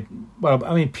don't want to say,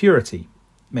 purity,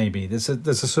 maybe. There's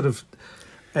a sort of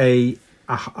a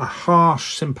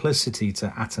harsh simplicity to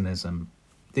Atenism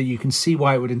that you can see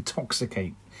why it would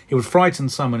intoxicate. It would frighten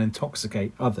some and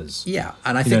intoxicate others. Yeah,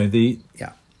 and I think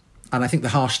and I think the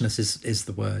harshness is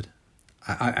the word.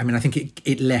 I think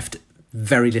it left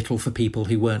very little for people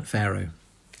who weren't Pharaoh,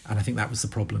 and I think that was the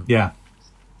problem. Yeah.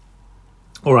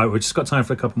 All right, we've just got time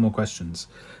for a couple more questions.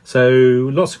 So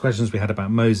lots of questions we had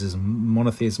about Moses and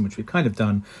monotheism, which we've kind of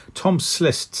done. Tom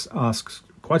Slists asks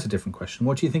quite a different question.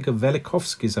 What do you think of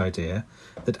Velikovsky's idea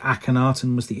that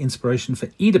Akhenaten was the inspiration for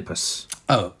Oedipus?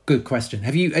 Oh, good question.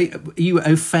 Are you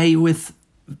au fait with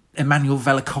Emanuel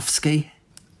Velikovsky?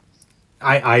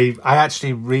 I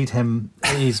actually read him.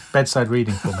 He's bedside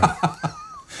reading for me.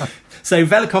 So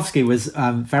Velikovsky was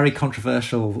very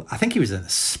controversial. I think he was an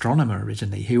astronomer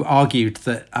originally who argued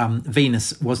that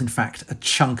Venus was in fact a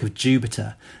chunk of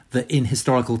Jupiter that in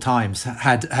historical times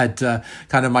had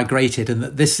kind of migrated, and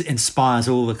that this inspires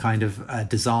all the kind of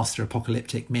disaster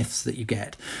apocalyptic myths that you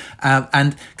get.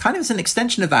 And kind of as an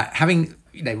extension of that, having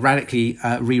radically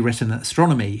rewritten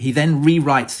astronomy, he then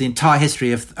rewrites the entire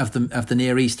history of the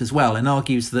Near East as well, and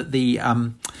argues that the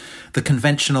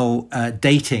conventional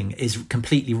dating is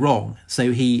completely wrong.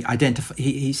 So he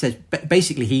says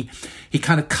basically he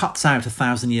kind of cuts out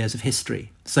 1,000 years of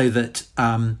history, so that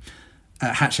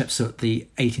Hatshepsut, the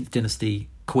 18th dynasty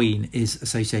queen, is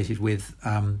associated with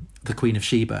the Queen of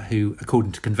Sheba, who,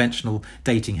 according to conventional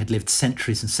dating, had lived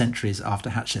centuries and centuries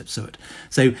after Hatshepsut.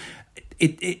 So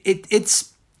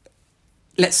it's,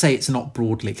 let's say, it's not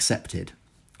broadly accepted.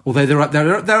 Although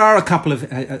there are a couple of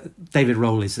David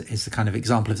Rohl is the kind of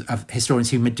example of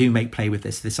historians who do make play with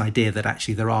this idea that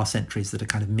actually there are centuries that are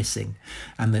kind of missing,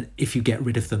 and that if you get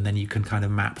rid of them, then you can kind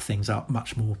of map things up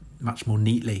much more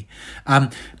neatly.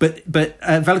 But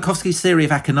Velikovsky's theory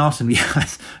of Akhenaten,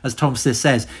 as Tom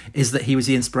says, is that he was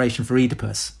the inspiration for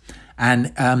Oedipus.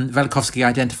 And Velikovsky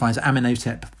identifies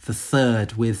Amenhotep III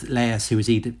with Laius, who was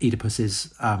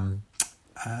Oedipus's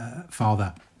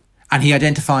father. And he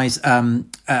identifies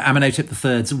Amenhotep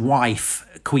III's wife,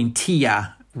 Queen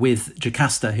Tia, with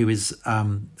Jocasta, who is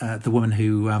the woman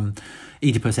who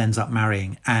Oedipus ends up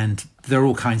marrying. And there are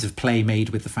all kinds of play made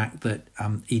with the fact that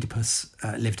Oedipus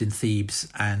lived in Thebes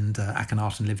and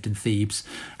Akhenaten lived in Thebes.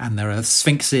 And there are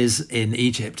sphinxes in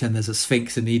Egypt, and there's a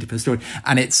sphinx in the Oedipus story.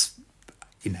 And it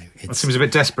seems a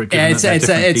bit desperate. Given that they're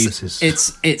different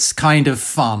pieces. It's kind of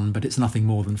fun, but it's nothing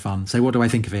more than fun. So what do I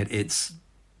think of it? It's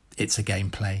a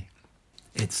gameplay.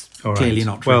 It's clearly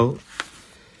not true. Well,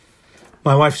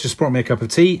 my wife's just brought me a cup of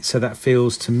tea, so that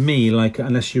feels to me like,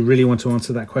 unless you really want to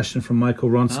answer that question from Michael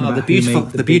Ronson,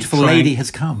 the beautiful lady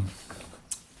has come.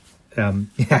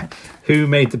 Who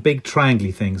made the big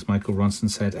triangly things? Michael Ronson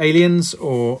said, aliens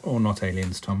or not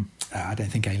aliens, Tom? I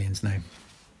don't think aliens. No.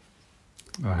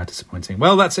 Oh, how disappointing.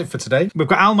 Well, that's it for today. We've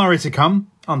got Al Murray to come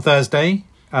on Thursday,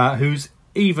 who's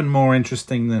even more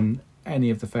interesting than any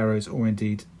of the pharaohs, or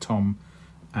indeed Tom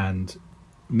and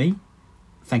me.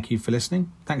 Thank you for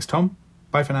listening. Thanks, Tom.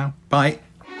 Bye for now. Bye.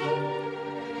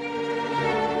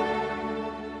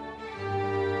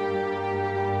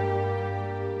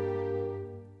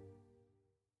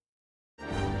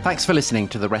 Thanks for listening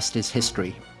to The Rest is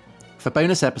History. For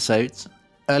bonus episodes,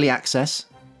 early access,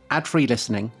 ad-free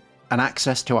listening, and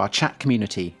access to our chat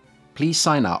community, please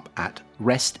sign up at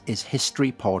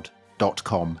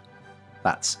restishistorypod.com.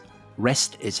 That's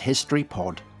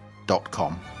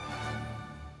restishistorypod.com.